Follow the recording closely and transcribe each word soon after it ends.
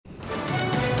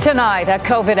Tonight, a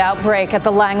COVID outbreak at the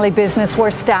Langley business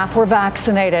where staff were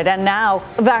vaccinated, and now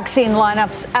vaccine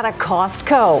lineups at a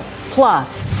Costco.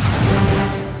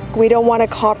 Plus, we don't want to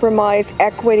compromise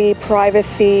equity,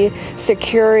 privacy,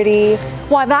 security.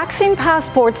 Why vaccine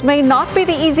passports may not be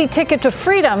the easy ticket to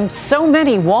freedom so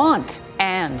many want.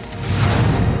 And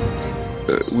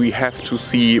we have to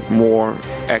see more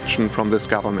action from this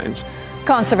government.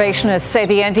 Conservationists say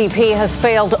the NDP has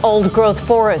failed old-growth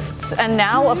forests, and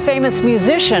now a famous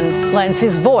musician lends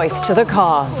his voice to the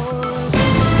cause.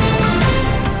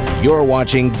 You're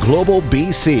watching Global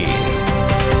BC.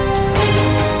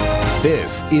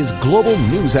 This is Global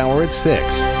News Hour at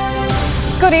 6.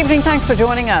 Good evening. Thanks for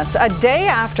joining us. A day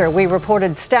after we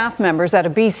reported staff members at a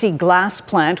BC glass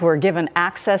plant were given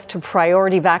access to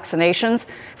priority vaccinations,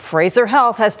 Fraser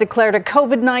Health has declared a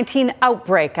COVID-19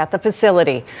 outbreak at the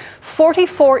facility.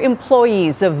 44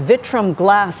 employees of Vitrum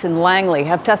Glass in Langley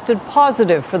have tested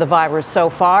positive for the virus so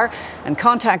far, and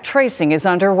contact tracing is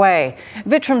underway.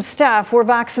 Vitrum staff were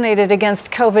vaccinated against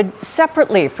COVID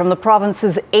separately from the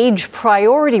province's age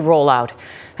priority rollout.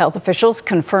 Health officials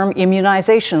confirm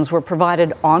immunizations were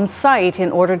provided on site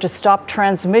in order to stop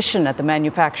transmission at the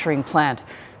manufacturing plant.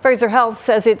 Fraser Health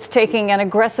says it's taking an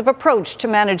aggressive approach to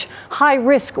manage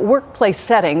high-risk workplace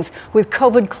settings with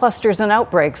COVID clusters and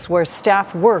outbreaks where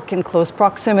staff work in close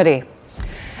proximity.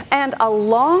 And a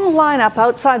long lineup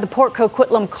outside the Port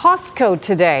Coquitlam Costco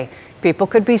today. People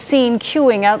could be seen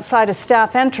queuing outside a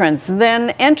staff entrance,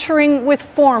 then entering with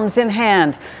forms in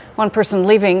hand. One person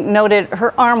leaving noted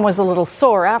her arm was a little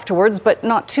sore afterwards, but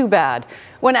not too bad.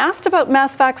 When asked about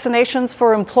mass vaccinations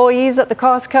for employees at the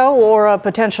Costco or a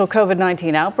potential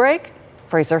COVID-19 outbreak,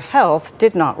 Fraser Health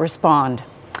did not respond.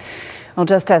 Well,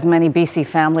 just as many BC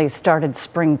families started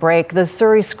spring break, the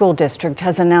Surrey School District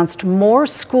has announced more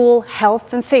school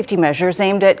health and safety measures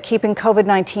aimed at keeping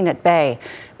COVID-19 at bay.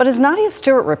 But as Nadia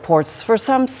Stewart reports, for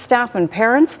some staff and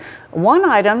parents, one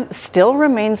item still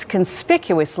remains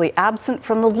conspicuously absent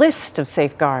from the list of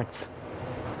safeguards.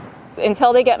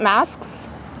 Until they get masks,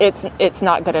 it's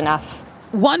not good enough.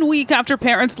 1 week after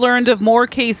parents learned of more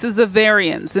cases of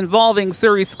variants involving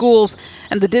Surrey schools,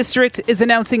 and the district is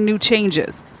announcing new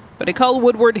changes. But École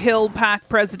Woodward Hill PAC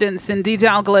President Cindy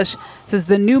Dalglish says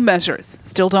the new measures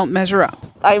still don't measure up.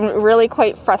 I'm really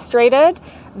quite frustrated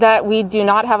that we do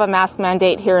not have a mask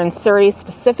mandate here in Surrey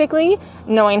specifically,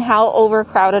 knowing how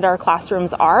overcrowded our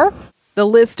classrooms are. The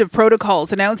list of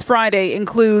protocols announced Friday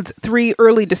includes 3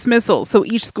 early dismissals, so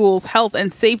each school's health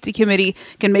and safety committee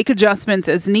can make adjustments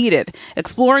as needed,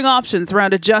 exploring options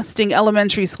around adjusting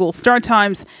elementary school start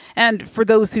times, and for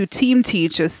those who team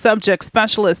teach as subject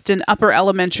specialists in upper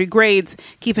elementary grades,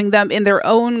 keeping them in their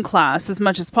own class as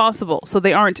much as possible so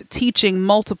they aren't teaching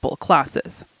multiple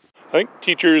classes. I think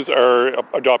teachers are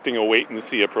adopting a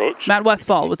wait-and-see approach. Matt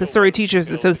Westfall with the Surrey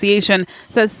Teachers Association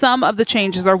says some of the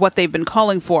changes are what they've been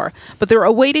calling for, but they're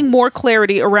awaiting more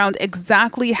clarity around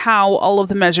exactly how all of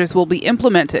the measures will be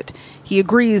implemented. He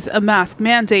agrees a mask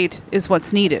mandate is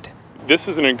what's needed. This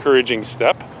is an encouraging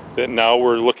step that now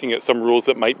we're looking at some rules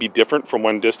that might be different from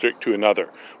one district to another,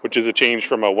 which is a change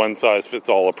from a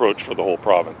one-size-fits-all approach for the whole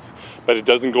province. But it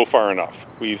doesn't go far enough.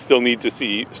 We still need to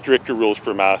see stricter rules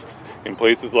for masks in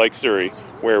places like Surrey,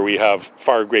 where we have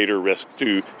far greater risk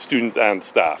to students and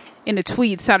staff. In a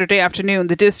tweet Saturday afternoon,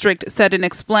 the district said an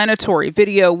explanatory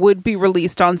video would be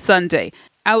released on Sunday,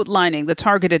 outlining the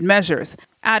targeted measures.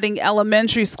 Adding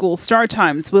elementary school start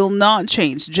times will not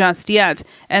change just yet,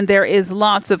 and there is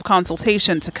lots of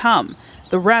consultation to come.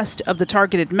 The rest of the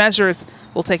targeted measures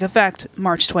will take effect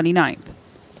March 29th.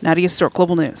 Nadia Stewart,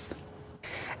 Global News.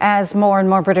 As more and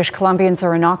more British Columbians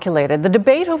are inoculated, the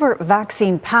debate over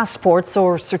vaccine passports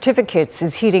or certificates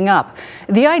is heating up.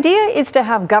 The idea is to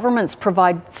have governments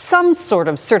provide some sort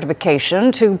of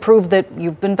certification to prove that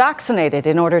you've been vaccinated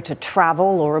in order to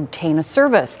travel or obtain a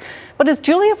service. But as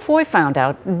Julia Foy found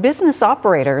out, business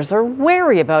operators are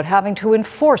wary about having to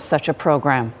enforce such a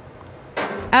program.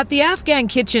 At the Afghan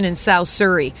Kitchen in South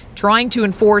Surrey, trying to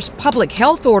enforce public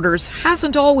health orders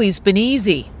hasn't always been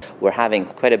easy. We're having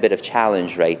quite a bit of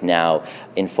challenge right now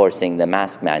enforcing the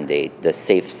mask mandate, the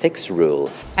Safe 6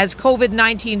 rule. As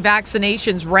COVID-19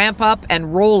 vaccinations ramp up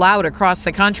and roll out across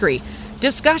the country,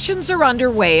 discussions are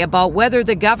underway about whether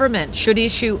the government should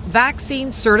issue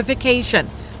vaccine certification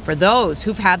for those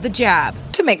who've had the jab.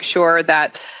 To make sure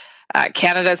that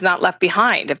Canada is not left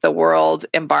behind if the world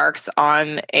embarks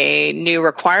on a new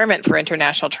requirement for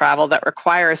international travel that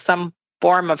requires some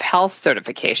form of health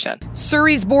certification.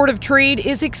 Surrey's Board of Trade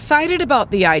is excited about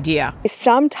the idea.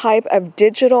 Some type of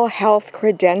digital health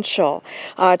credential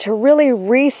to really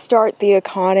restart the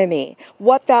economy.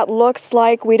 What that looks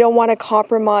like, we don't want to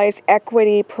compromise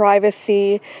equity,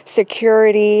 privacy,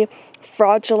 security,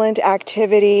 fraudulent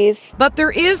activities. But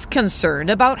there is concern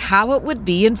about how it would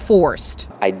be enforced.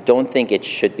 I don't think it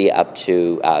should be up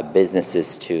to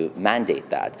businesses to mandate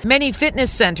that. Many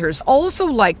fitness centers also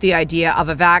like the idea of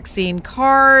a vaccine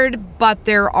card, but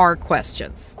there are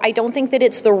questions. I don't think that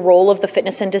it's the role of the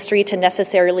fitness industry to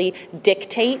necessarily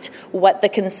dictate what the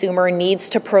consumer needs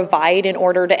to provide in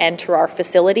order to enter our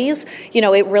facilities. You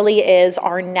know, it really is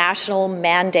our national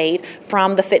mandate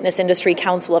from the Fitness Industry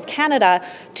Council of Canada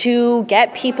to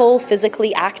get people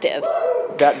physically active.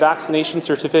 That vaccination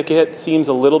certificate seems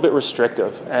a little bit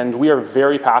restrictive, and we are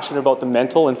very passionate about the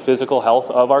mental and physical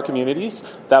health of our communities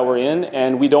that we're in,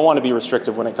 and we don't want to be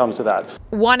restrictive when it comes to that.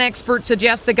 One expert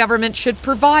suggests the government should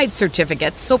provide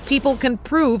certificates so people can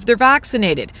prove they're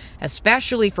vaccinated,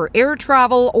 especially for air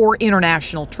travel or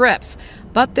international trips.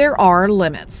 But there are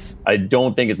limits. I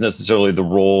don't think it's necessarily the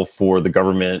role for the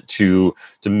government to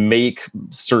make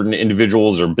certain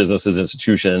individuals or businesses,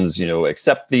 institutions,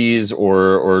 accept these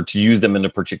or to use them in a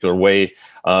particular way.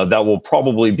 That will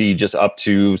probably be just up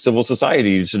to civil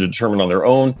society to determine on their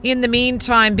own. In the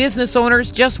meantime, business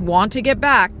owners just want to get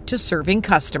back to serving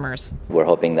customers. We're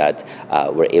hoping that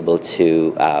we're able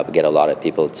to get a lot of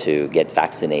people to get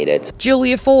vaccinated.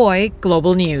 Julia Foy,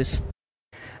 Global News.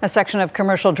 A section of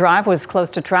Commercial Drive was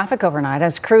closed to traffic overnight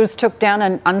as crews took down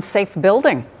an unsafe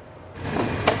building.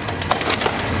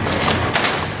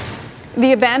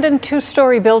 The abandoned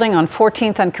two-story building on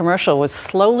 14th and Commercial was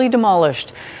slowly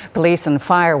demolished. Police and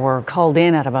fire were called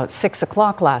in at about 6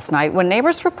 o'clock last night when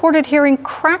neighbors reported hearing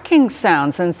cracking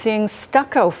sounds and seeing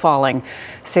stucco falling.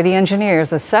 City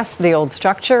engineers assessed the old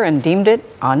structure and deemed it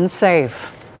unsafe.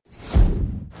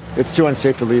 It's too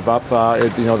unsafe to leave up.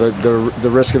 The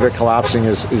risk of it collapsing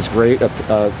is great,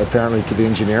 apparently, to the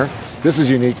engineer. This is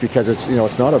unique because it's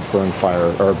not a burn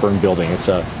fire or a burn building. It's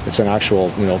an actual,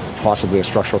 possibly a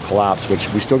structural collapse, which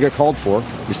we still get called for.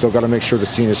 We still got to make sure the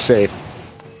scene is safe.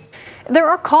 There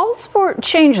are calls for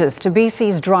changes to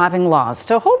BC's driving laws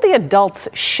to hold the adults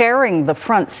sharing the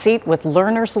front seat with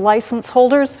learner's license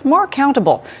holders more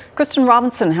accountable. Kristen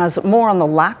Robinson has more on the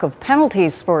lack of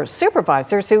penalties for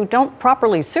supervisors who don't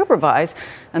properly supervise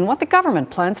and what the government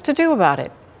plans to do about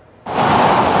it.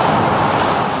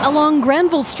 Along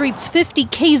Granville Street's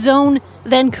 50K zone,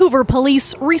 Vancouver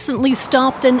police recently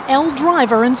stopped an L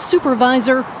driver and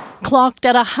supervisor clocked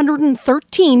at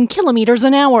 113 kilometers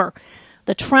an hour.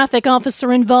 The traffic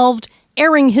officer involved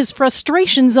airing his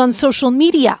frustrations on social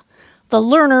media. The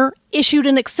learner issued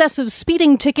an excessive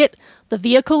speeding ticket, the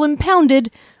vehicle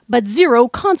impounded, but zero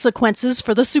consequences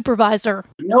for the supervisor.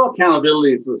 No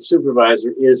accountability for the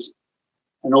supervisor is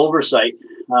an oversight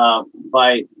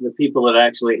by the people that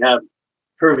actually have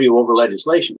purview over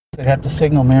legislation. They have to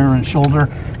signal mirror and shoulder,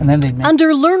 and then they...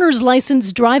 Under learner's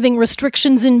license driving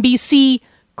restrictions in BC,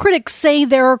 critics say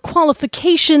there are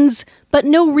qualifications, but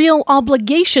no real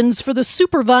obligations for the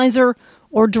supervisor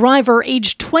or driver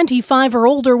aged 25 or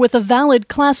older with a valid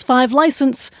Class 5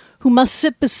 license who must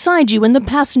sit beside you in the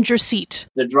passenger seat.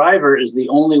 The driver is the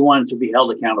only one to be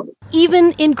held accountable.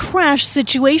 Even in crash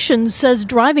situations, says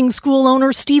driving school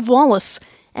owner Steve Wallace,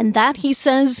 and that, he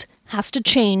says, has to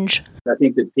change. I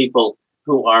think that people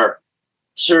who are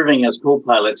serving as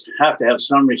co-pilots have to have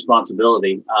some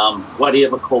responsibility. What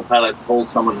if a co-pilot told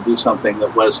someone to do something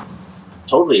that was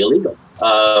totally illegal?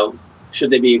 Should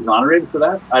they be exonerated for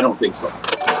that? I don't think so.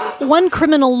 One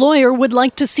criminal lawyer would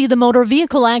like to see the Motor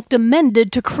Vehicle Act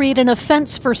amended to create an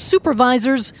offense for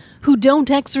supervisors who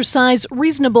don't exercise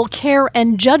reasonable care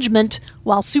and judgment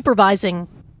while supervising.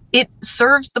 It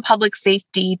serves the public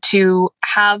safety to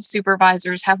have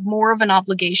supervisors have more of an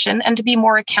obligation and to be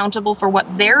more accountable for what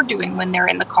they're doing when they're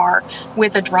in the car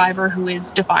with a driver who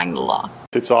is defying the law.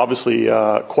 It's obviously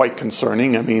quite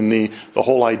concerning. I mean, the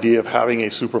whole idea of having a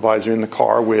supervisor in the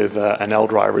car with an L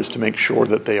driver is to make sure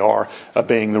that they are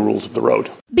obeying the rules of the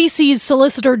road. BC's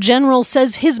Solicitor General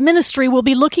says his ministry will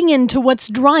be looking into what's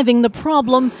driving the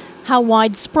problem, how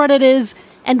widespread it is,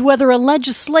 and whether a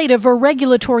legislative or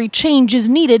regulatory change is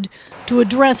needed to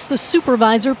address the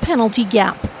supervisor penalty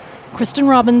gap. Kristen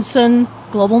Robinson,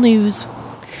 Global News.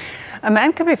 A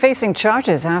man could be facing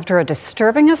charges after a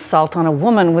disturbing assault on a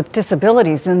woman with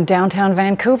disabilities in downtown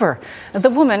Vancouver.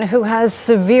 The woman, who has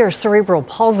severe cerebral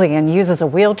palsy and uses a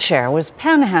wheelchair, was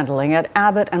panhandling at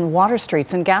Abbott and Water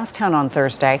Streets in Gastown on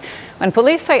Thursday when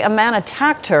police say a man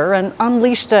attacked her and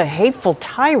unleashed a hateful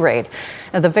tirade.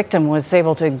 The victim was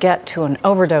able to get to an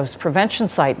overdose prevention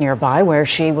site nearby where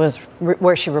she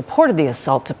reported the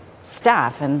assault to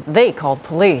staff, and they called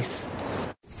police.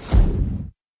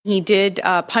 He did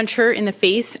punch her in the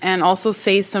face and also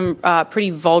say some pretty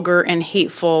vulgar and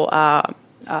hateful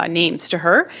names to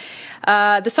her.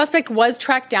 The suspect was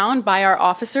tracked down by our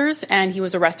officers and he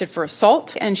was arrested for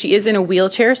assault, and she is in a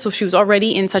wheelchair, so she was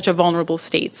already in such a vulnerable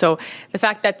state. So the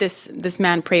fact that this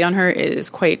man preyed on her is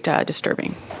quite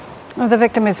disturbing. Well, the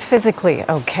victim is physically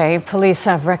okay. Police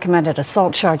have recommended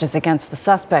assault charges against the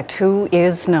suspect, who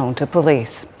is known to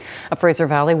police. A Fraser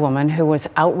Valley woman who was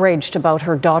outraged about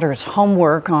her daughter's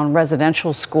homework on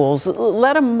residential schools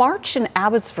led a march in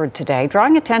Abbotsford today,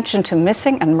 drawing attention to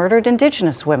missing and murdered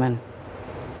Indigenous women.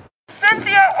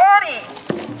 Cynthia Audie,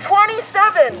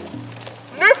 27,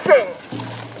 missing.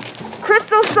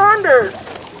 Crystal Saunders,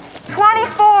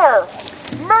 24,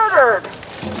 murdered.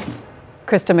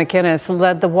 Krista McInnes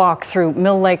led the walk through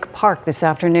Mill Lake Park this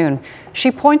afternoon.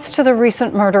 She points to the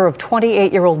recent murder of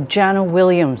 28-year-old Jana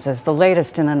Williams as the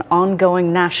latest in an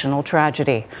ongoing national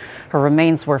tragedy. Her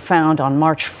remains were found on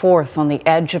March 4th on the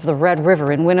edge of the Red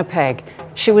River in Winnipeg.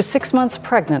 She was 6 months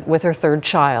pregnant with her third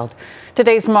child.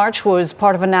 Today's march was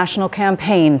part of a national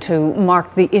campaign to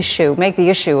make the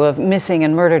issue of missing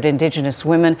and murdered Indigenous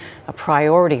women a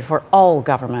priority for all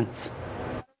governments.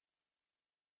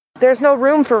 There's no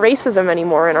room for racism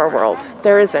anymore in our world.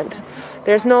 There isn't.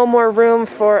 There's no more room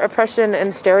for oppression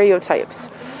and stereotypes.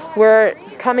 We're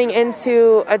coming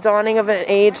into a dawning of an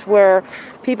age where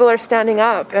people are standing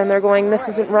up and they're going, this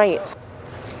isn't right.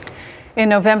 In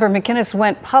November, McInnes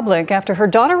went public after her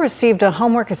daughter received a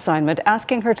homework assignment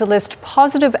asking her to list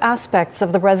positive aspects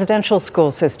of the residential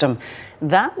school system.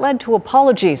 That led to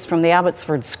apologies from the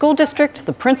Abbotsford School District,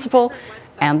 the principal,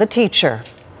 and the teacher.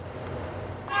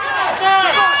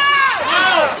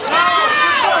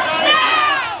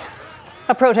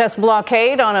 A protest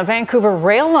blockade on a Vancouver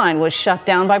rail line was shut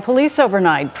down by police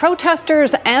overnight.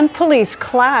 Protesters and police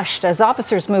clashed as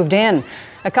officers moved in.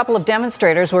 A couple of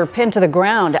demonstrators were pinned to the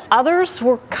ground. Others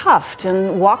were cuffed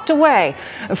and walked away.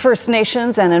 First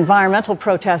Nations and environmental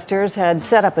protesters had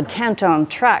set up a tent on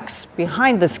tracks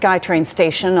behind the SkyTrain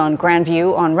station on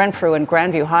Renfrew and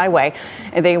Grandview Highway.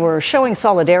 They were showing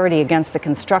solidarity against the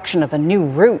construction of a new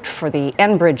route for the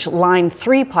Enbridge Line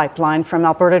 3 pipeline from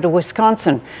Alberta to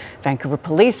Wisconsin. Vancouver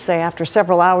police say after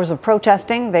several hours of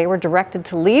protesting, they were directed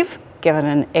to leave, given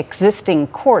an existing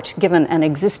court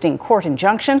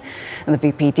injunction. And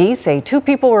the VPD say 2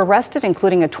 people were arrested,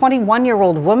 including a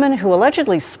 21-year-old woman who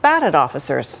allegedly spat at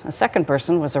officers. A second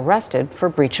person was arrested for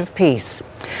breach of peace.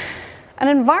 An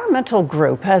environmental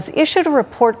group has issued a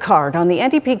report card on the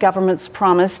NDP government's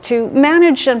promise to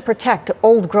manage and protect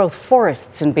old-growth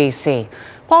forests in BC.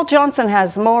 Paul Johnson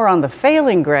has more on the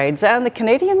failing grades and the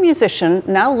Canadian musician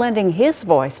now lending his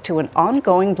voice to an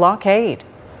ongoing blockade.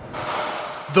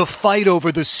 The fight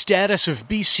over the status of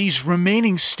BC's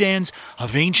remaining stands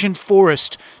of ancient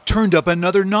forest turned up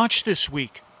another notch this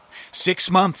week. 6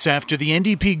 months after the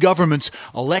NDP government's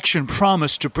election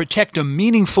promise to protect a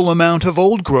meaningful amount of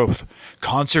old growth,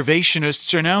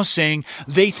 conservationists are now saying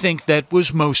they think that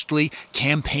was mostly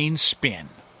campaign spin.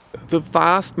 The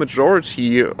vast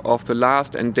majority of the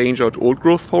last endangered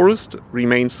old-growth forest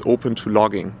remains open to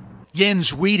logging.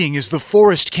 Jens Wieding is the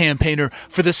forest campaigner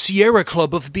for the Sierra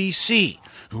Club of BC,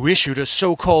 who issued a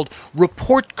so-called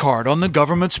report card on the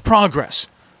government's progress,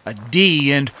 a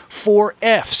D and 4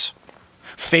 Fs.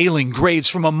 Failing grades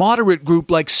from a moderate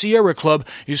group like Sierra Club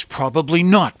is probably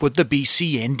not what the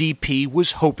BC NDP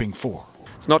was hoping for.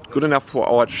 It's not good enough for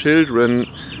our children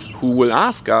who will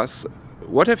ask us,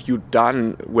 what have you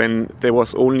done when there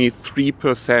was only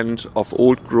 3% of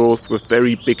old growth with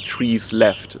very big trees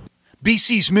left?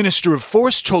 BC's Minister of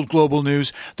Forest told Global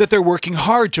News that they're working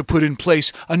hard to put in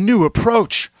place a new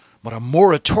approach, but a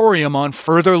moratorium on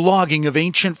further logging of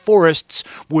ancient forests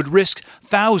would risk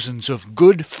thousands of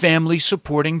good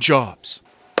family-supporting jobs.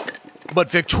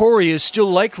 But Victoria is still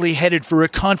likely headed for a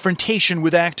confrontation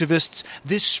with activists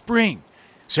this spring.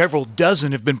 Several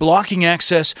dozen have been blocking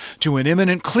access to an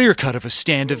imminent clear-cut of a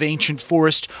stand of ancient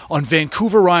forest on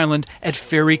Vancouver Island at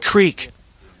Fairy Creek.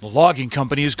 The logging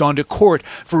company has gone to court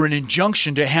for an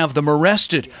injunction to have them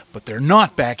arrested, but they're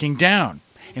not backing down.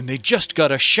 And they just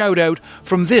got a shout-out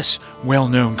from this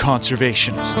well-known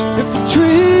conservationist. If a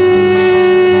tree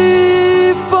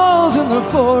falls in the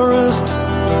forest,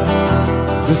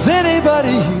 does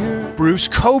anybody hear? Bruce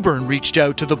Coburn reached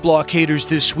out to the blockaders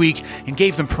this week and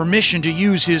gave them permission to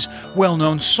use his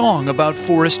well-known song about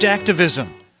forest activism.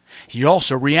 He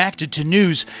also reacted to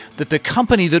news that the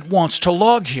company that wants to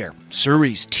log here,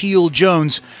 Surrey's Teal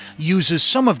Jones, uses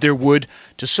some of their wood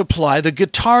to supply the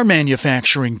guitar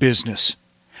manufacturing business.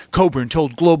 Coburn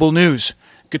told Global News,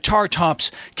 guitar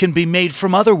tops can be made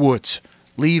from other woods.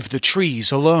 Leave the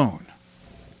trees alone.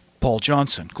 Paul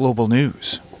Johnson, Global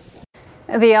News.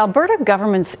 The Alberta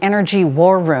government's Energy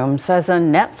War Room says a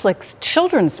Netflix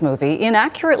children's movie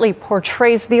inaccurately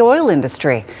portrays the oil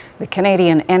industry. The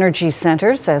Canadian Energy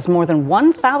Centre says more than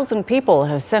 1,000 people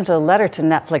have sent a letter to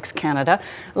Netflix Canada,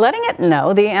 letting it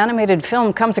know the animated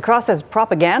film comes across as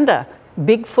propaganda.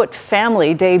 Bigfoot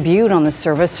Family debuted on the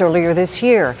service earlier this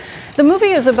year. The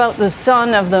movie is about the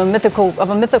son of a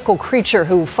mythical creature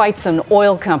who fights an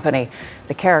oil company.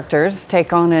 The characters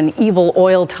take on an evil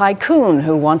oil tycoon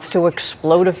who wants to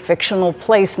explode a fictional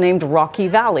place named Rocky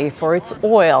Valley for its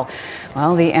oil.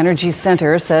 Well, the Energy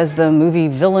Centre says the movie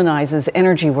villainizes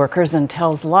energy workers and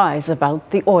tells lies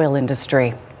about the oil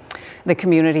industry. The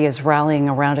community is rallying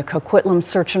around a Coquitlam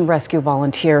search and rescue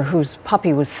volunteer whose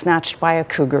puppy was snatched by a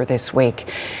cougar this week.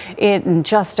 In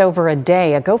just over a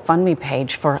day, a GoFundMe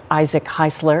page for Isaac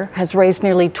Heisler has raised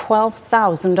nearly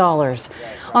 $12,000.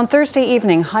 On Thursday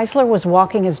evening, Heisler was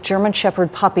walking his German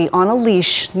Shepherd puppy on a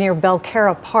leash near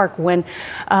Belcara Park when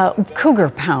a cougar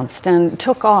pounced and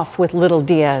took off with little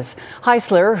Diaz.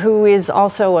 Heisler, who is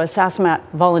also a Sasamat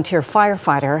volunteer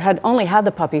firefighter, had only had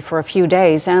the puppy for a few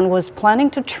days and was planning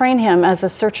to train him as a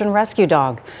search and rescue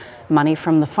dog. Money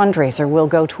from the fundraiser will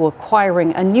go to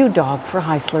acquiring a new dog for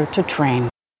Heisler to train.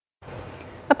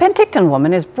 A Penticton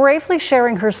woman is bravely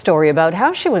sharing her story about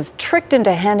how she was tricked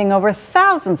into handing over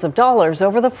thousands of dollars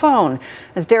over the phone.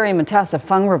 As Darian Matassa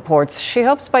Fung reports, she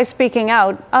hopes by speaking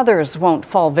out, others won't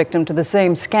fall victim to the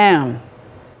same scam.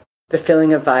 The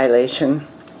feeling of violation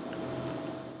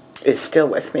is still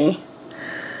with me.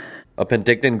 A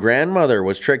Penticton grandmother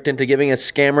was tricked into giving a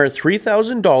scammer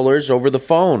 $3,000 over the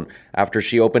phone after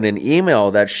she opened an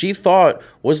email that she thought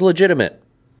was legitimate.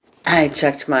 I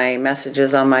checked my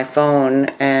messages on my phone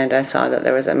and I saw that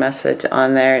there was a message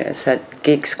on there and it said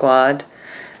Geek Squad,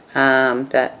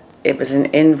 that it was an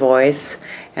invoice,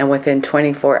 and within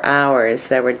 24 hours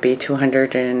there would be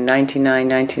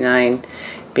 $299.99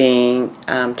 being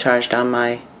charged on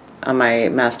my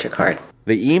MasterCard.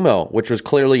 The email, which was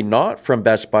clearly not from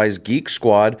Best Buy's Geek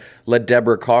Squad, led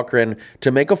Deborah Cochran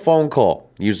to make a phone call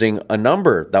using a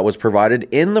number that was provided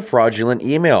in the fraudulent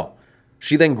email.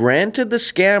 She then granted the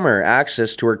scammer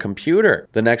access to her computer.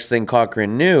 The next thing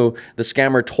Cochran knew, the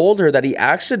scammer told her that he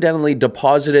accidentally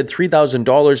deposited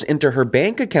 $3,000 into her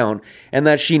bank account and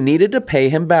that she needed to pay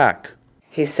him back.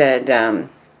 He said,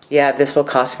 yeah, this will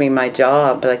cost me my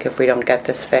job, like if we don't get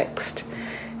this fixed.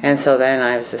 And so then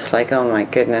I was just like, oh my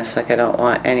goodness, like I don't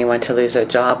want anyone to lose a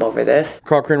job over this.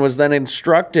 Cochran was then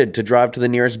instructed to drive to the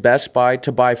nearest Best Buy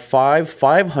to buy five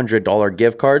 $500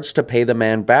 gift cards to pay the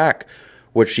man back,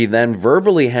 which she then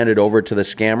verbally handed over to the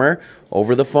scammer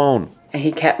over the phone. And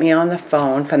he kept me on the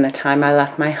phone from the time I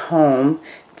left my home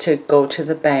to go to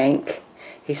the bank.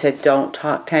 He said, don't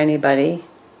talk to anybody.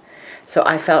 So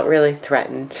I felt really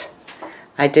threatened.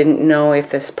 I didn't know if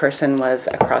this person was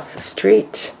across the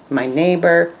street, my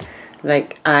neighbor.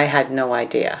 Like, I had no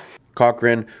idea.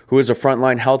 Cochran, who is a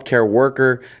frontline healthcare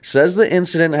worker, says the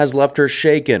incident has left her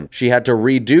shaken. She had to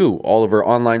redo all of her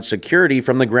online security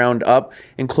from the ground up,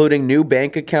 including new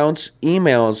bank accounts,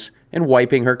 emails, and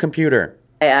wiping her computer.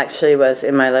 I actually was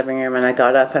in my living room and I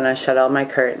got up and I shut all my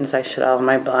curtains, I shut all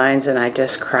my blinds, and I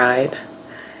just cried.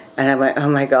 And I went, oh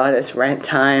my God, it's rent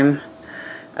time.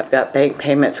 I've got bank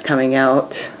payments coming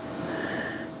out.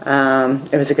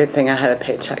 It was a good thing I had a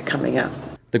paycheck coming up.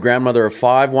 The grandmother of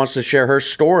 5 wants to share her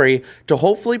story to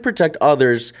hopefully protect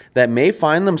others that may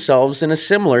find themselves in a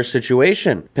similar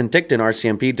situation. Penticton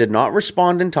RCMP did not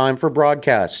respond in time for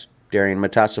broadcast. Darian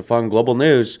Matassa Fung, Global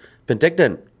News,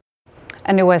 Penticton.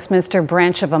 A New Westminster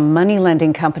branch of a money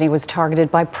lending company was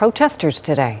targeted by protesters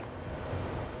today.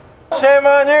 Shame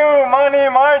on you, Money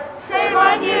Mart! Shame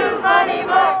on you, Money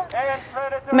Mart!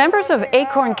 Members of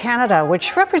Acorn Canada,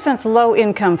 which represents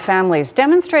low-income families,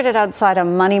 demonstrated outside a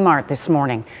Money Mart this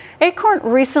morning. Acorn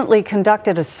recently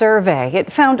conducted a survey.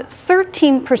 It found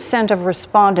 13% of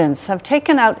respondents have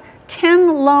taken out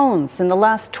 10 loans in the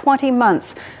last 20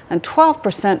 months, and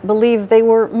 12% believe they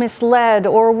were misled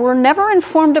or were never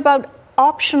informed about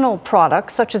optional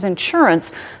products such as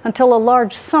insurance until a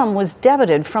large sum was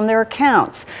debited from their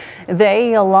accounts.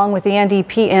 They, along with the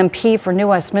NDP MP for New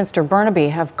Westminster Burnaby,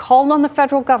 have called on the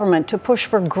federal government to push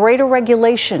for greater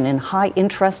regulation in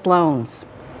high-interest loans.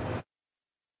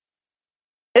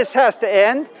 This has to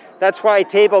end. That's why I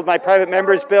tabled my private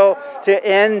member's bill to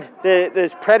end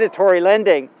this predatory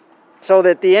lending. so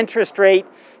that the interest rate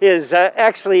is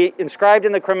actually inscribed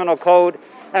in the criminal code,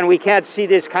 and we can't see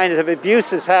these kinds of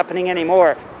abuses happening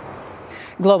anymore.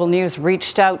 Global News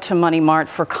reached out to Money Mart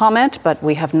for comment, but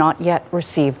we have not yet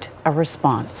received a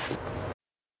response.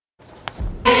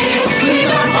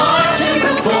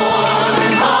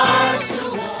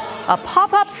 A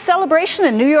pop-up celebration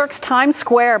in New York's Times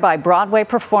Square by Broadway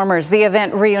performers. The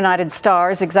event reunited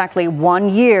stars exactly 1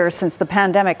 year since the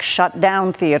pandemic shut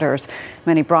down theaters.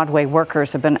 Many Broadway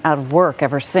workers have been out of work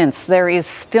ever since. There is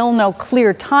still no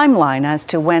clear timeline as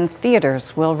to when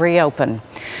theaters will reopen.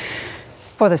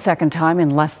 For the second time in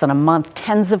less than a month,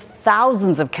 tens of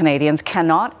thousands of Canadians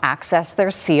cannot access their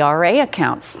CRA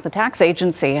accounts. The tax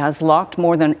agency has locked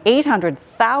more than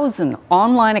 800,000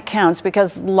 online accounts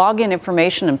because login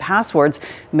information and passwords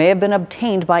may have been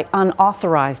obtained by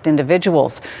unauthorized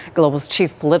individuals. Global's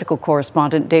chief political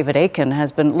correspondent David Akin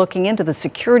has been looking into the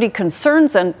security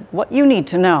concerns and what you need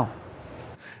to know.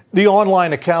 The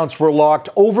online accounts were locked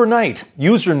overnight,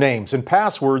 usernames and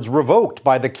passwords revoked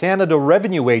by the Canada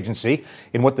Revenue Agency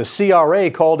in what the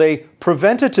CRA called a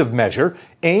preventative measure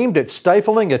aimed at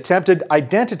stifling attempted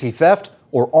identity theft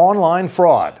or online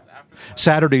fraud.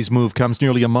 Saturday's move comes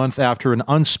nearly a month after an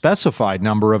unspecified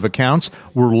number of accounts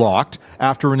were locked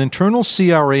after an internal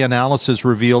CRA analysis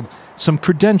revealed some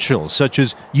credentials, such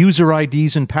as user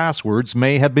IDs and passwords,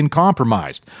 may have been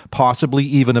compromised, possibly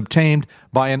even obtained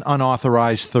by an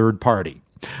unauthorized third party.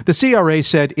 The CRA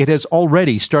said it has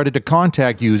already started to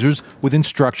contact users with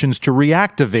instructions to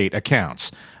reactivate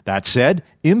accounts. That said,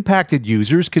 impacted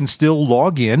users can still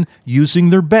log in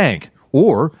using their bank,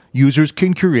 or users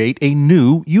can create a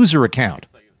new user account.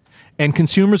 And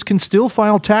consumers can still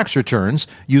file tax returns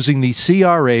using the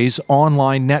CRA's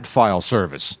online net file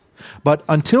service. But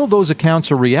until those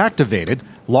accounts are reactivated,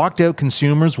 locked-out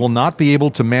consumers will not be able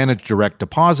to manage direct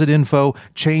deposit info,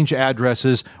 change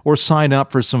addresses, or sign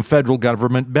up for some federal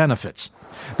government benefits.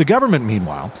 The government,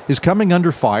 meanwhile, is coming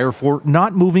under fire for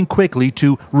not moving quickly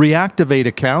to reactivate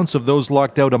accounts of those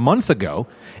locked out a month ago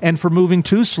and for moving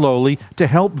too slowly to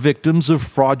help victims of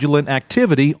fraudulent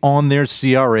activity on their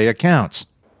CRA accounts.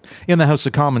 In the House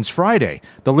of Commons Friday,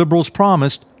 the Liberals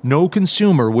promised no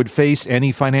consumer would face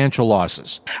any financial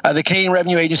losses. The Canadian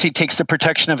Revenue Agency takes the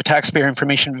protection of taxpayer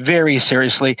information very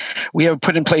seriously. We have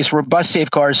put in place robust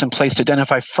safeguards in place to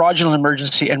identify fraudulent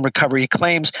emergency and recovery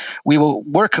claims. We will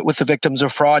work with the victims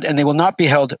of fraud, and they will not be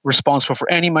held responsible for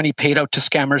any money paid out to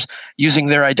scammers using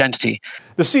their identity.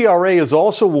 The CRA is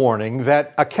also warning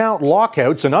that account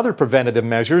lockouts and other preventative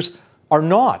measures are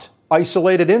not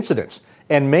isolated incidents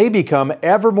and may become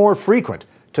ever more frequent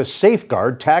to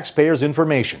safeguard taxpayers'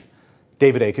 information.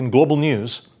 David Akin, Global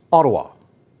News, Ottawa.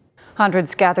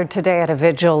 Hundreds gathered today at a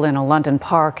vigil in a London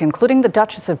park, including the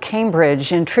Duchess of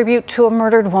Cambridge, in tribute to a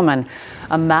murdered woman.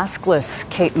 A maskless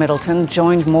Kate Middleton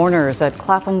joined mourners at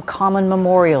Clapham Common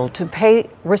Memorial to pay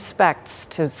respects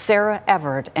to Sarah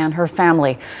Everard and her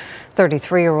family.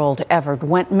 33-year-old Everard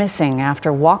went missing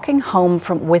after walking home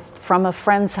from a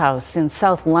friend's house in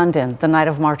South London the night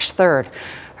of March 3rd.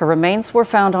 Her remains were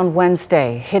found on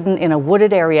Wednesday, hidden in a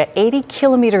wooded area 80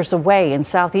 kilometres away in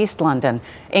southeast London,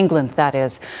 England, that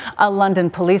is. A London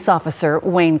police officer,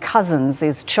 Wayne Cousins,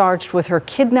 is charged with her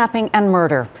kidnapping and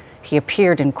murder. He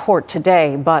appeared in court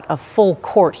today, but a full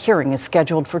court hearing is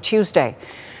scheduled for Tuesday.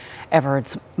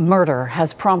 Everard's murder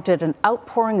has prompted an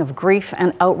outpouring of grief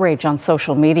and outrage on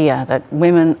social media that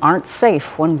women aren't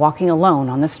safe when walking alone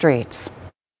on the streets.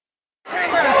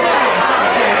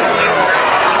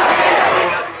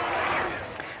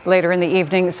 Later in the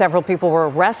evening, several people were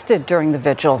arrested during the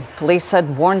vigil. Police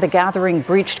had warned the gathering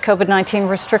breached COVID-19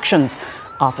 restrictions.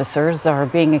 Officers are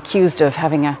being accused of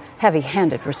having a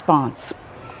heavy-handed response.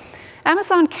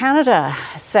 Amazon Canada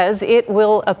says it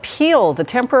will appeal the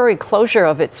temporary closure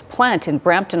of its plant in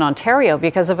Brampton, Ontario,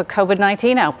 because of a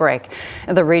COVID-19 outbreak.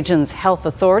 The region's health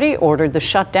authority ordered the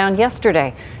shutdown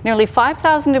yesterday. Nearly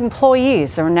 5,000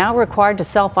 employees are now required to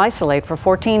self-isolate for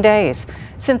 14 days.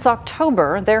 Since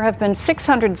October, there have been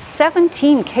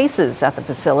 617 cases at the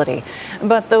facility.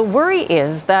 But the worry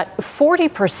is that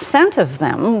 40% of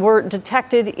them were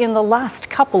detected in the last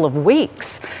couple of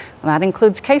weeks. That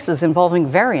includes cases involving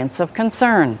variants of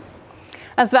concern.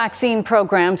 As vaccine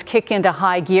programs kick into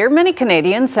high gear, many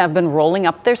Canadians have been rolling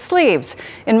up their sleeves.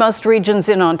 In most regions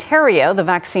in Ontario, the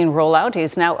vaccine rollout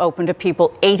is now open to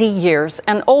people 80 years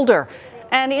and older.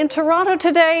 And in Toronto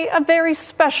today, a very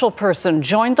special person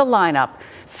joined the lineup.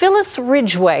 Phyllis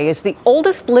Ridgway is the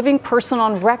oldest living person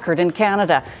on record in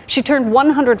Canada. She turned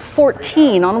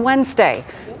 114 on Wednesday.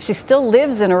 She still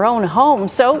lives in her own home,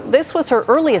 so this was her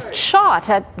earliest shot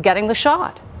at getting the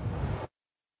shot.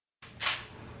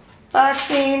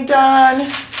 Vaccine done.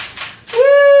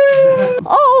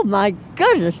 Oh my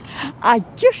goodness,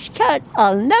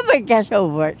 I'll never get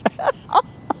over it.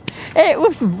 It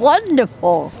was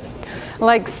wonderful.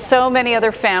 Like so many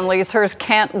other families, hers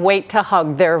can't wait to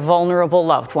hug their vulnerable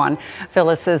loved one.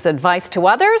 Phyllis's advice to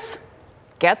others: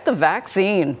 get the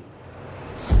vaccine.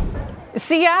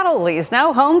 Seattle is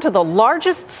now home to the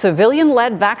largest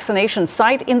civilian-led vaccination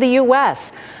site in the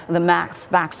U.S. The mass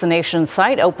vaccination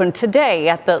site opened today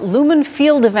at the Lumen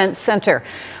Field Event Center.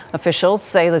 Officials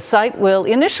say the site will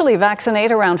initially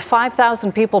vaccinate around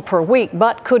 5,000 people per week,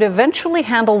 but could eventually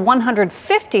handle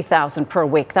 150,000 per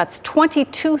week. That's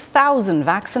 22,000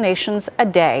 vaccinations a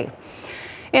day.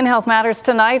 In Health Matters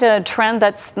tonight, a trend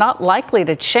that's not likely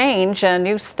to change. A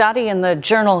new study in the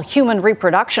journal Human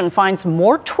Reproduction finds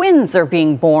more twins are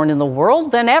being born in the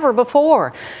world than ever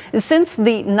before. Since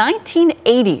the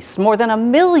 1980s, more than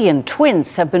 1 million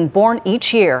twins have been born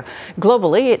each year.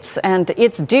 Globally,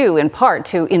 it's due in part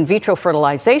to in vitro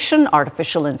fertilization,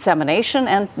 artificial insemination,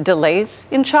 and delays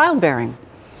in childbearing.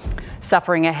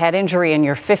 Suffering a head injury in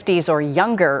your 50s or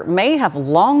younger may have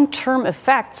long-term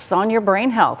effects on your brain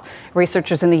health.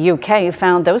 Researchers in the UK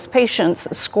found those patients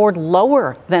scored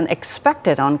lower than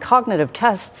expected on cognitive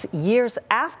tests years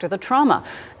after the trauma,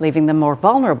 leaving them more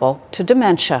vulnerable to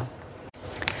dementia.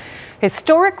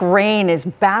 Historic rain is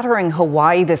battering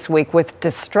Hawaii this week with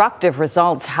destructive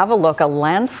results. Have a look. A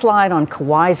landslide on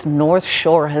Kauai's north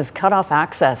shore has cut off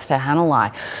access to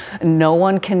Hanalei. No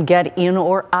one can get in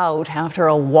or out after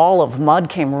a wall of mud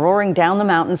came roaring down the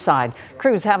mountainside.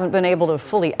 Crews haven't been able to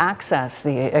fully assess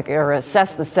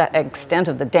the extent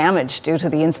of the damage due to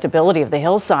the instability of the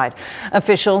hillside.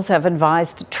 Officials have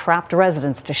advised trapped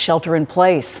residents to shelter in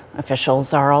place.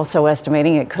 Officials are also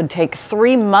estimating it could take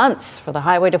 3 months for the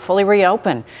highway to fully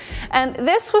reopen. And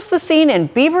this was the scene in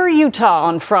Beaver, Utah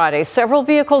on Friday. Several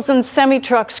vehicles and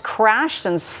semi-trucks crashed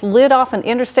and slid off an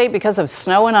interstate because of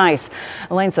snow and ice.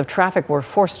 Lanes of traffic were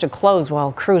forced to close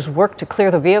while crews worked to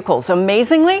clear the vehicles.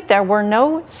 Amazingly, there were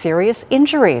no serious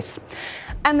injuries.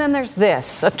 And then there's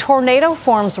this. A tornado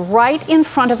forms right in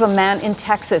front of a man in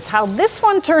Texas. How this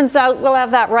one turns out, we'll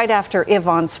have that right after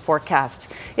Yvonne's forecast.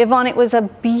 Yvonne, it was a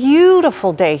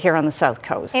beautiful day here on the South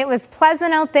Coast. It was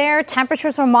pleasant out there.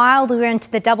 Temperatures were mild. We were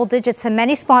into the double digits in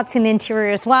many spots in the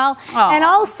interior as well. Oh. And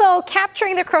also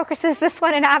capturing the crocuses, this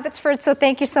one in Abbotsford. So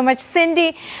thank you so much,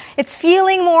 Cindy. It's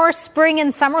feeling more spring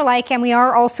and summer-like, and we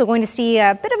are also going to see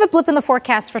a bit of a blip in the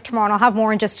forecast for tomorrow, and I'll have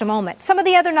more in just a moment. Some of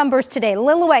the other numbers today: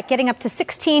 Lillooet getting up to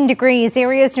 16 degrees.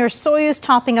 Areas near Soyuz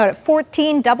topping out at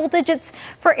 14, double digits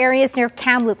for areas near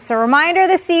Kamloops. A reminder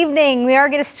this evening, we are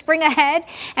going to spring ahead,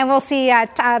 and we'll see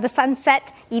the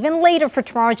sunset even later for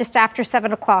tomorrow, just after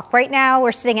 7 o'clock. Right now,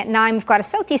 we're sitting at 9. We've got a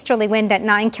southeasterly wind at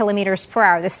 9 kilometers per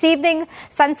hour. This evening,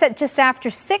 sunset just after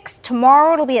 6.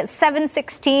 Tomorrow, it'll be at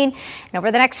 7:16. And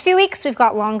over the next few weeks, we've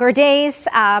got longer days,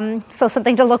 so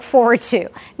something to look forward to.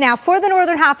 Now, for the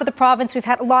northern half of the province, we've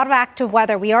had a lot of active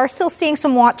weather. We are still seeing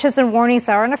some watches and warnings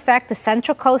that are in effect. The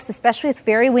central coast, especially with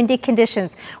very windy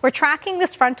conditions. We're tracking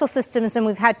this frontal systems, and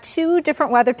we've had 2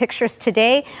 different weather pictures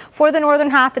today. For the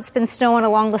northern half, it's been snowing.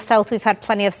 Along the south, we've had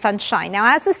plenty of sunshine.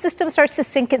 Now, as the system starts to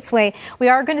sink its way, we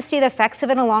are going to see the effects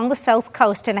of it along the south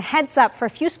coast, and a heads up for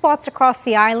a few spots across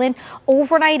the island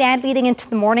overnight and leading into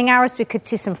the morning hours. We could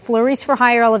see some flurries for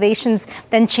higher elevations,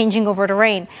 then changing over to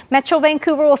rain. Metro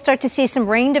Vancouver will start to see some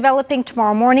rain developing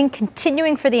tomorrow morning,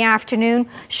 continuing for the afternoon.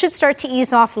 Should start to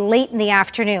ease off late in the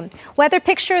afternoon. Weather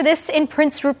picture, this in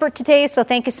Prince Rupert today, so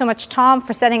thank you so much, Tom,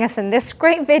 for sending us in this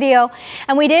great video.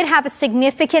 And we did have a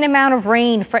significant amount of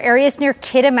rain for areas near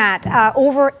Kitimat,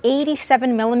 over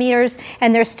 87 millimeters,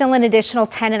 and there's still an additional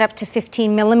 10 and up to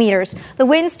 15 millimeters. The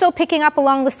wind's still picking up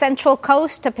along the central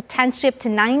coast to potentially up to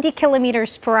 90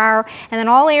 kilometers per hour, and then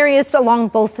all areas along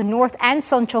both the north and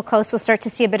central coast will start to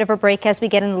see a bit of a break as we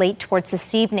get in late towards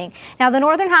this evening. Now, the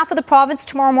northern half of the province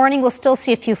tomorrow morning will still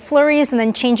see a few flurries and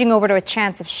then changing over to a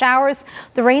chance of showers.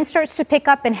 The rain starts to pick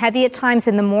up and heavy at times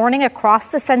in the morning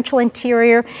across the central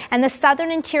interior, and the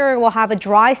southern interior will have a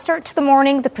dry start to the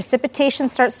morning. The precipitation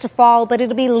starts to fall, but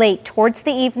it'll be late towards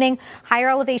the evening. Higher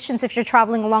elevations if you're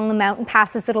traveling along the mountain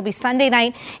passes. It'll be Sunday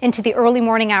night into the early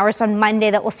morning hours on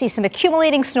Monday that we'll see some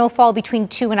accumulating snowfall between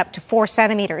 2 and up to 4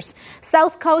 centimeters.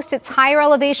 South coast, it's higher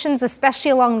elevations,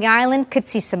 especially along the island. Could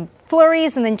see some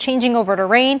flurries and then changing over to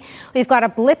rain. We've got a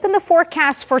blip in the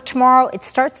forecast for tomorrow. It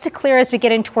starts to clear as we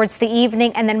get in towards the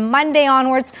evening, and then Monday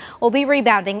onwards we'll be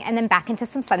rebounding and then back into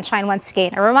some sunshine once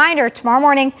again. A reminder, tomorrow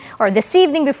morning or this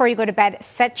evening before you go to bed,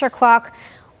 set your clock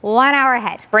 1 hour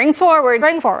ahead. Spring forward.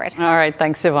 Spring forward. All right,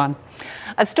 thanks, Yvonne.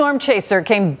 A storm chaser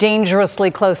came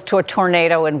dangerously close to a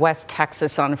tornado in West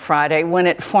Texas on Friday when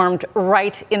it formed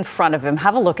right in front of him.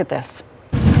 Have a look at this.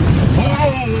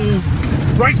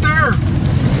 Oh, right there.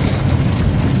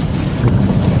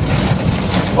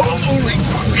 Holy,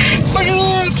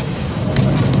 look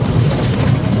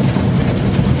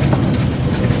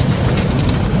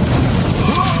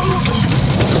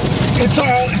at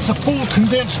that. It's a full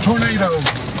condensed tornado.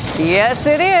 Yes,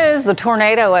 it is. The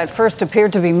tornado at first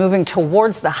appeared to be moving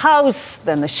towards the house,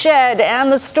 then the shed,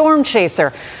 and the storm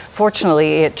chaser.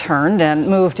 Fortunately, it turned and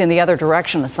moved in the other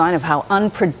direction, a sign of how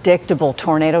unpredictable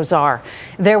tornadoes are.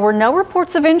 There were no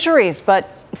reports of injuries, but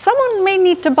someone may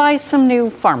need to buy some new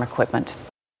farm equipment.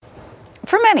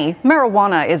 For many,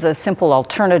 marijuana is a simple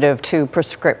alternative to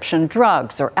prescription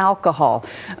drugs or alcohol.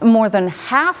 More than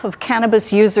half of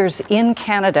cannabis users in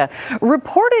Canada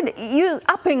reported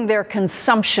upping their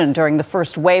consumption during the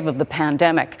first wave of the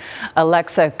pandemic.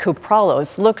 Alexa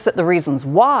Kupralos looks at the reasons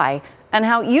why and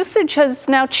how usage has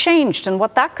now changed and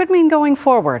what that could mean going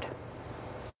forward.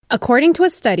 According to a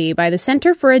study by the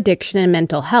Centre for Addiction and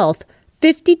Mental Health,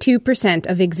 52%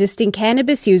 of existing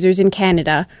cannabis users in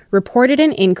Canada reported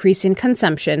an increase in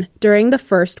consumption during the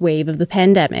first wave of the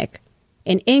pandemic.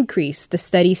 An increase the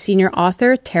study's senior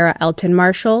author, Tara Elton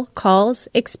Marshall, calls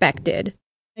expected.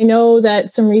 I know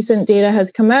that some recent data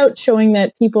has come out showing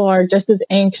that people are just as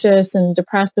anxious and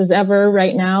depressed as ever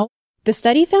right now. The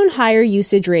study found higher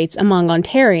usage rates among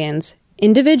Ontarians,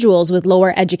 individuals with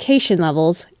lower education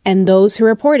levels, and those who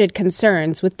reported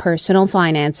concerns with personal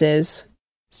finances.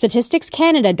 Statistics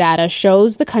Canada data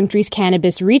shows the country's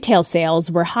cannabis retail sales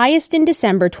were highest in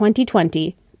December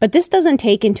 2020, but this doesn't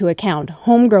take into account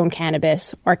homegrown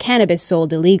cannabis or cannabis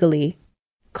sold illegally.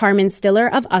 Carmen Stiller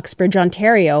of Uxbridge,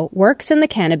 Ontario, works in the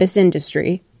cannabis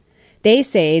industry. They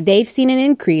say they've seen an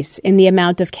increase in the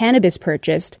amount of cannabis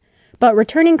purchased, but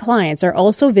returning clients are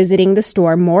also visiting the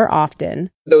store more often.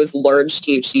 Those large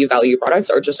THC value products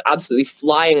are just absolutely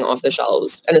flying off the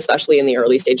shelves, and especially in the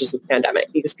early stages of the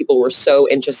pandemic, because people were so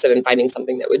interested in finding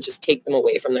something that would just take them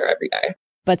away from their everyday.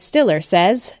 But Stiller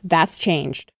says that's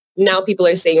changed. Now people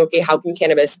are saying, okay, how can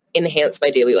cannabis enhance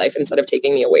my daily life instead of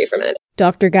taking me away from it?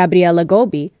 Dr. Gabriela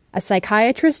Gobi, a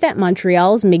psychiatrist at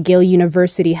Montreal's McGill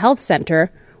University Health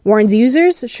Centre, warns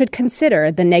users should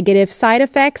consider the negative side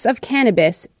effects of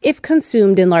cannabis if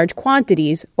consumed in large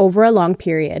quantities over a long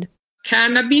period.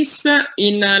 Cannabis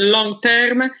in long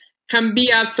term can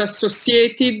be also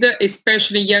associated,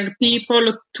 especially young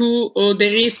people, to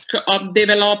the risk of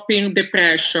developing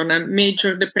depression and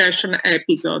major depression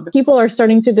episode. People are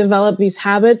starting to develop these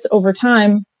habits over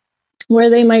time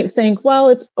where they might think, well,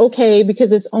 it's okay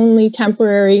because it's only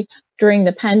temporary during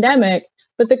the pandemic.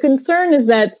 But the concern is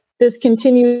that this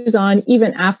continues on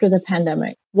even after the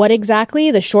pandemic. What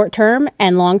exactly the short-term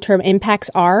and long-term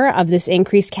impacts are of this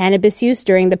increased cannabis use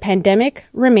during the pandemic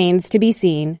remains to be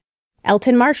seen.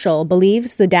 Elton Marshall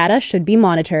believes the data should be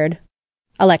monitored.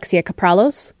 Alexia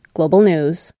Kapralos, Global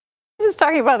News. I was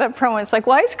talking about that promo. It's like,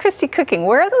 why is Christy cooking?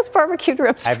 Where are those barbecued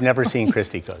ribs? I've never seen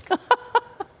Christy cook.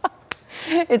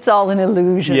 It's all an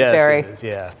illusion, yes, Barry. It is,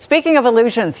 yeah. Speaking of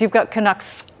illusions, you've got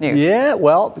Canucks news. Yeah,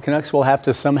 well, the Canucks will have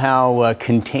to somehow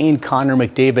contain Connor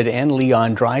McDavid and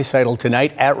Leon Draisaitl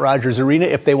tonight at Rogers Arena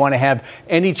if they want to have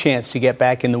any chance to get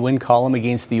back in the win column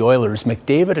against the Oilers.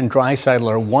 McDavid and Draisaitl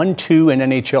are 1-2 in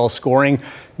NHL scoring.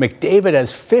 McDavid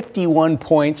has 51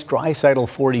 points, Draisaitl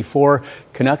 44.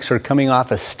 Canucks are coming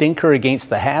off a stinker against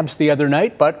the Habs the other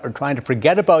night, but are trying to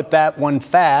forget about that one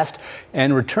fast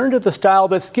and return to the style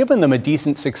that's given them a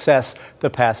decent success the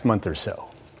past month or so.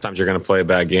 Sometimes you're going to play a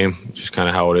bad game, just kind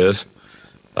of how it is.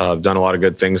 I've done a lot of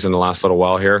good things in the last little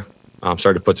while here. I'm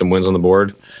starting to put some wins on the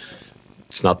board.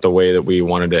 It's not the way that we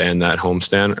wanted to end that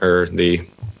homestand or the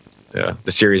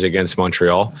series against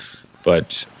Montreal,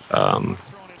 but I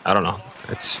don't know.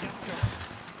 It's,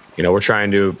 we're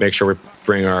trying to make sure we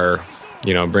bring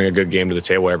a good game to the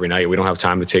table every night. We don't have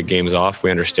time to take games off.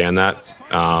 We understand that.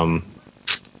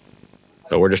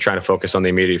 But we're just trying to focus on the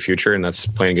immediate future, and that's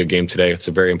playing a good game today. It's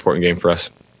a very important game for us.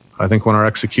 I think when our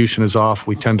execution is off,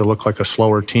 we tend to look like a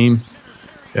slower team,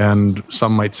 and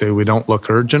some might say we don't look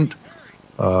urgent.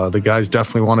 The guys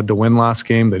definitely wanted to win last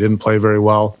game. They didn't play very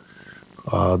well.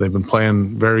 They've been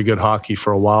playing very good hockey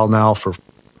for a while now, for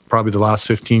probably the last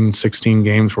 15, 16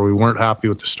 games where we weren't happy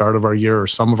with the start of our year or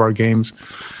some of our games,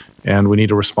 and we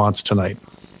need a response tonight.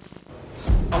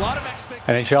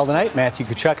 NHL tonight, Matthew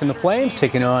Tkachuk and the Flames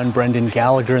taking on Brendan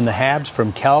Gallagher and the Habs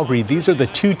from Calgary. These are the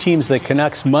two teams that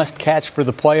Canucks must catch for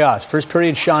the playoffs. First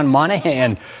period, Sean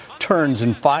Monahan turns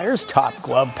and fires. Top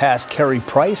glove past Carey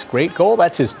Price. Great goal.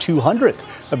 That's his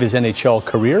 200th of his NHL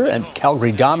career. And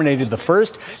Calgary dominated the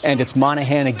first. And it's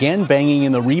Monahan again banging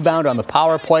in the rebound on the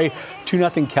power play.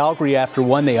 2-0 Calgary after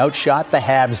one. They outshot the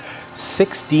Habs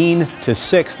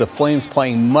 16-6. The Flames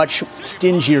playing much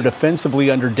stingier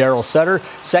defensively under Daryl Sutter.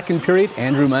 Second period,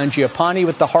 Andrew Mangiapane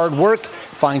with the hard work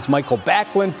finds Michael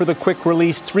Backlund for the quick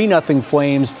release. 3-0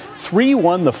 Flames,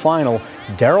 3-1 the final.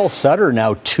 Daryl Sutter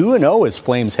now 2-0 as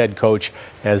Flames head coach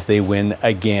as they win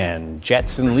again.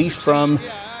 Jets and Leafs from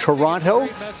Toronto,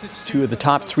 two of the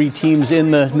top three teams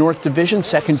in the North Division.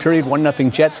 Second period,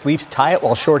 1-0 Jets. Leafs tie it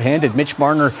while shorthanded. Mitch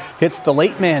Marner hits the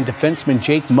late man defenseman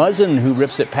Jake Muzzin, who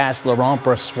rips it past Laurent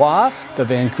Brossoit, the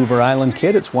Vancouver Island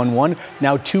kid. It's 1-1.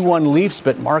 Now 2-1 Leafs,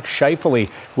 but Mark Scheifele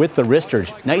with the wrister.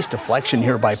 Nice deflection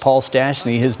here by Paul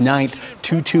Stastny, his ninth.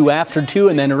 2-2 after two,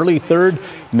 and then early third,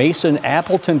 Mason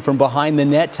Appleton from behind the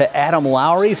net to Adam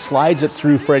Lowry, slides it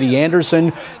through Freddie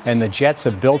Anderson, and the Jets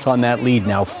have built on that lead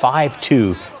now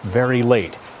 5-2 very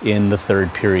late in the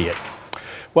third period.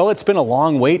 Well, it's been a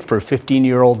long wait for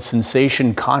 15-year-old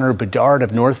sensation Connor Bedard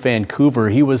of North Vancouver.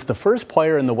 He was the first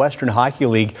player in the Western Hockey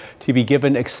League to be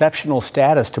given exceptional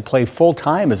status to play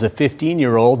full-time as a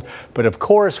 15-year-old. But of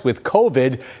course, with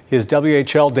COVID, his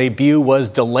WHL debut was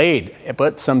delayed.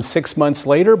 But some 6 months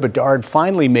later, Bedard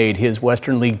finally made his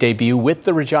Western League debut with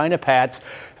the Regina Pats.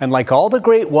 And like all the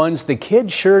great ones, the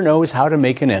kid sure knows how to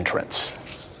make an entrance.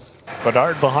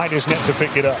 Bedard behind his net to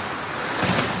pick it up.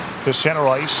 To center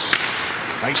ice.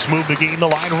 Nice move to gain the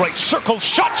line. Right circle.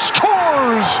 Shot.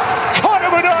 Scores!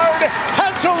 Connor Bedard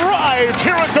has arrived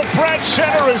here at the Pratt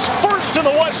Center. His first in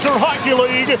the Western Hockey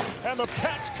League. And the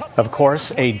Pats Of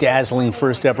course, a dazzling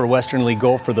first ever Western League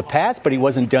goal for the Pats, but he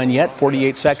wasn't done yet.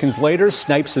 48 seconds later,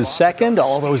 snipes his second.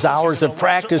 All those hours of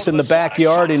practice in the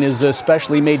backyard in his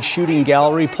specially made shooting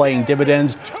gallery playing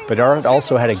dividends. Bedard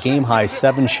also had a game-high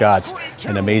 7 shots.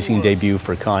 An amazing debut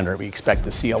for Connor. We expect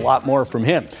to see a lot more from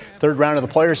him. Third round of the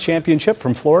Players' Championship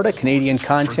from Florida. Canadian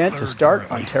content to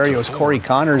start. Ontario's Corey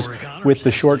Connors with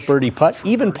the short birdie putt.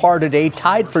 Even par today,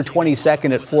 tied for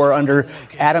 22nd at 4 under.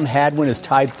 Adam Hadwin is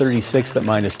tied 36th at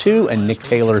 -2, and Nick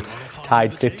Taylor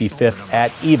tied 55th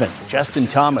at even. Justin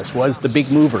Thomas was the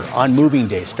big mover on moving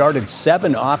day. Started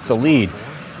 7 off the lead,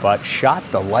 but shot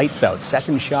the lights out.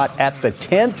 Second shot at the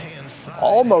 10th.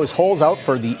 Almost holes out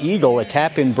for the Eagle. A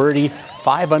tap-in birdie,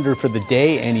 5 under for the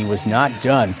day, and he was not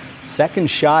done. Second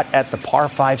shot at the par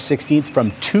 5 16th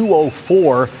from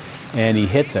 204, and he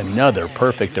hits another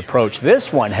perfect approach.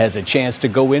 This one has a chance to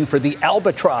go in for the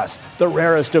Albatross, the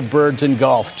rarest of birds in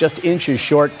golf. Just inches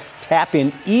short,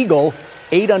 tap-in Eagle,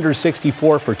 8 under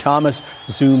 64 for Thomas,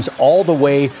 zooms all the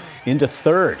way into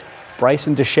third.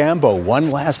 Bryson DeChambeau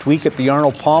won last week at the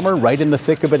Arnold Palmer, right in the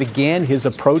thick of it again. His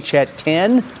approach at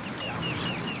 10.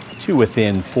 To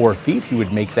within 4 feet. He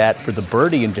would make that for the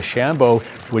birdie, and DeChambeau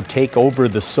would take over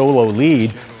the solo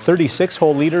lead.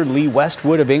 36-hole leader Lee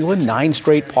Westwood of England, 9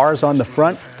 straight pars on the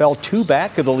front, fell 2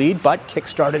 back of the lead, but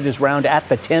kick-started his round at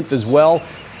the 10th as well.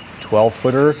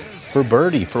 12-footer for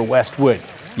birdie for Westwood.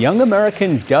 Young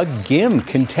American Doug Gim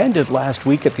contended last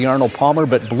week at the Arnold Palmer,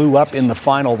 but blew up in the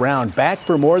final round. Back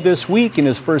for more this week in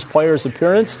his first Players'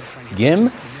 appearance.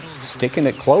 Gim sticking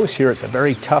it close here at the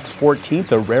very tough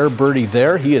 14th, a rare birdie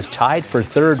there. He is tied for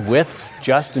third with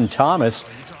Justin Thomas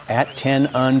at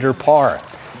 10 under par.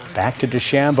 Back to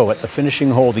DeChambeau at the finishing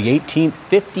hole, the 18th,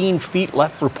 15 feet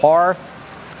left for par,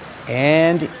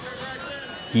 and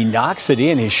he knocks it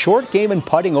in. His short game and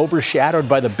putting overshadowed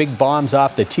by the big bombs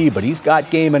off the tee, but he's got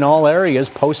game in all areas,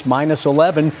 post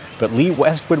 -11. But Lee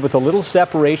Westwood with a little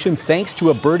separation thanks to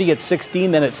a birdie at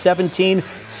 16, then at 17,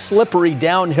 slippery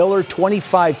downhiller,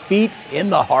 25 feet in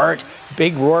the heart.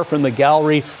 Big roar from the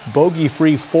gallery,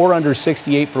 bogey-free, 4 under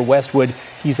 68 for Westwood.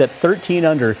 He's at 13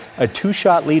 under, a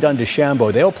 2-shot lead on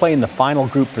DeChambeau. They'll play in the final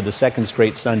group for the second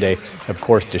straight Sunday. Of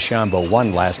course, DeChambeau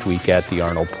won last week at the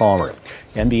Arnold Palmer.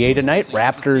 NBA tonight,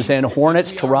 Raptors and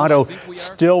Hornets. Toronto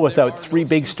still without 3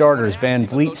 big starters, Van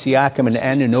Vliet, Siakam, and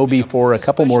Anunoby for a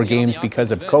couple more games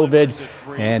because of COVID,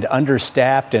 and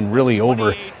understaffed and really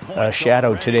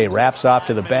overshadowed today. Raps off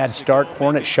to the bad start.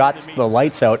 Hornets shots the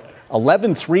lights out.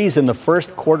 11 threes in the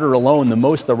first quarter alone, the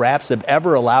most the Raps have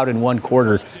ever allowed in one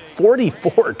quarter.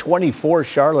 44-24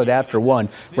 Charlotte after one.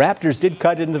 Raptors did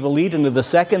cut into the lead into the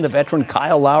second. The veteran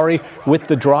Kyle Lowry with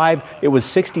the drive. It was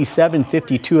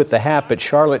 67-52 at the half, but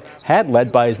Charlotte had led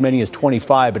by as many as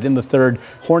 25. But in the third,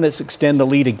 Hornets extend the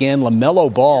lead again.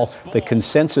 LaMelo Ball, the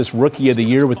consensus rookie of the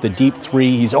year with the deep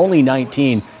three. He's only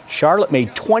 19. Charlotte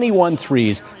made 21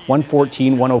 threes,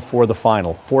 114-104 the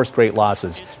final. 4 straight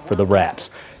losses for the Raps.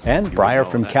 And Briar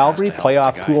from Calgary,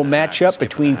 playoff pool matchup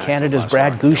between Canada's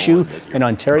Brad Gushue and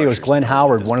Ontario's Glenn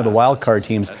Howard, one of the wildcard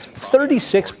teams.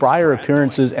 36 Briar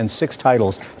appearances and 6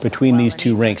 titles between these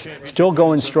two rinks. Still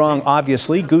going strong,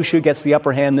 obviously. Gushue gets the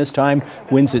upper hand this time,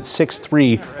 wins at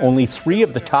 6-3. Only 3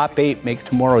 of the top 8 make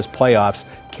tomorrow's playoffs.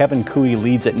 Kevin Cooey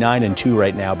leads at 9-2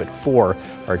 right now, but 4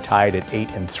 are tied at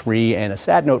 8-3. And a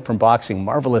sad note from boxing,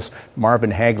 marvelous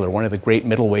Marvin Hagler, one of the great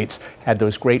middleweights, had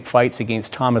those great fights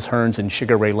against Thomas Hearns and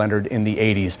Sugar Ray Leonard in the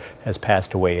 80s, has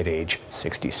passed away at age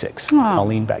 66. Wow.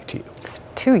 Pauline, back to you.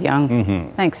 Too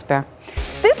young. Thanks, Bear.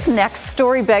 This next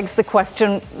story begs the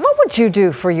question, what would you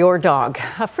do for your dog?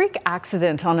 A freak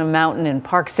accident on a mountain in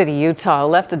Park City, Utah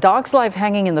left a dog's life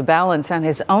hanging in the balance and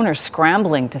his owner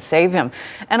scrambling to save him.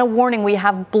 And a warning, we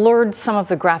have blurred some of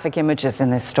the graphic images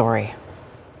in this story.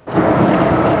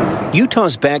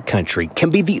 Utah's backcountry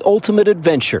can be the ultimate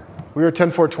adventure. We were at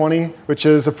 10420, which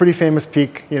is a pretty famous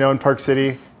peak, in Park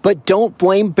City. But don't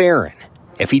blame Barron.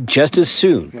 If he'd just as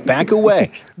soon back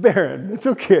away. Barron, it's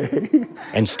okay.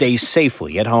 And stay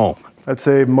safely at home. I'd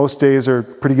say most days are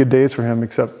pretty good days for him,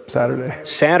 except Saturday.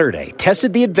 Saturday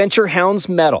tested the Adventure Hound's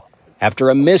mettle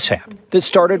after a mishap that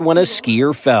started when a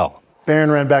skier fell. Barron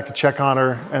ran back to check on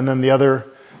her, and then the other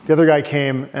guy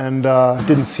came and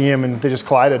didn't see him, and they just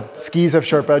collided. Skis have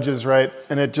sharp edges, right?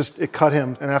 And it cut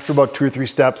him. And after about 2 or 3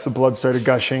 steps, the blood started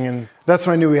gushing, and that's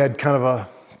when I knew we had kind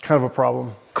of a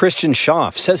problem. Christian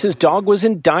Schaff says his dog was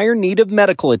in dire need of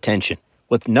medical attention,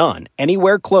 with none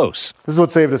anywhere close. This is what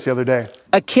saved us the other day.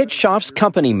 A kit Schaff's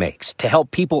company makes to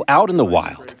help people out in the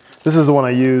wild. This is the one I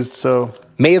used, so...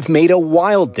 May have made a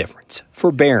wild difference for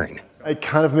Barron. I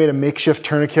kind of made a makeshift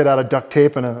tourniquet out of duct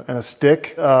tape and a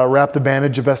stick, wrapped the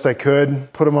bandage the best I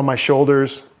could, put him on my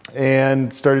shoulders,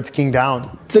 and started skiing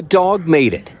down. The dog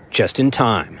made it, just in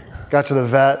time. Got to the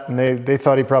vet, and they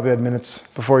thought he probably had minutes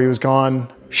before he was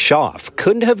gone. Schaff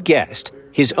couldn't have guessed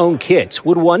his own kits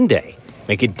would one day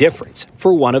make a difference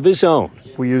for one of his own.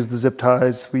 We used the zip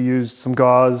ties, we used some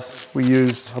gauze, we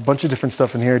used a bunch of different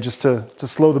stuff in here just to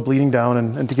slow the bleeding down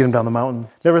and to get him down the mountain.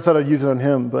 Never thought I'd use it on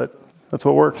him, but that's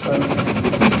what worked.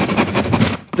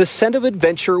 The scent of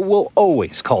adventure will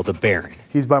always call to Barron.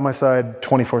 He's by my side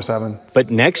 24/7. But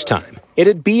next time,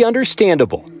 it'd be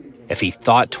understandable if he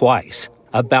thought twice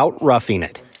about roughing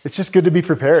it. It's just good to be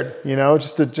prepared,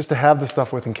 just to have the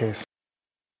stuff with in case.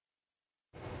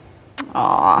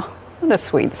 Aw, what a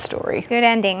sweet story. Good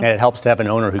ending. And it helps to have an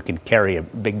owner who can carry a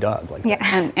big dog like that.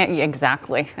 And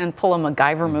exactly. And pull a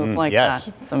MacGyver move like yes.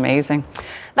 that. It's amazing.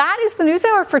 That is the News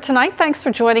Hour for tonight. Thanks for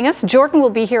joining us. Jordan will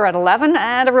be here at 11.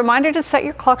 And a reminder to set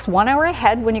your clocks 1 hour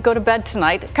ahead when you go to bed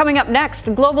tonight. Coming up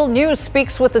next, Global News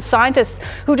speaks with the scientists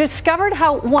who discovered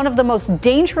how one of the most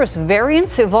dangerous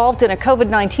variants evolved in a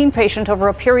COVID-19 patient over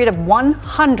a period of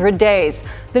 100 days.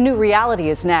 The new reality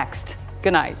is next.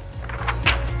 Good night.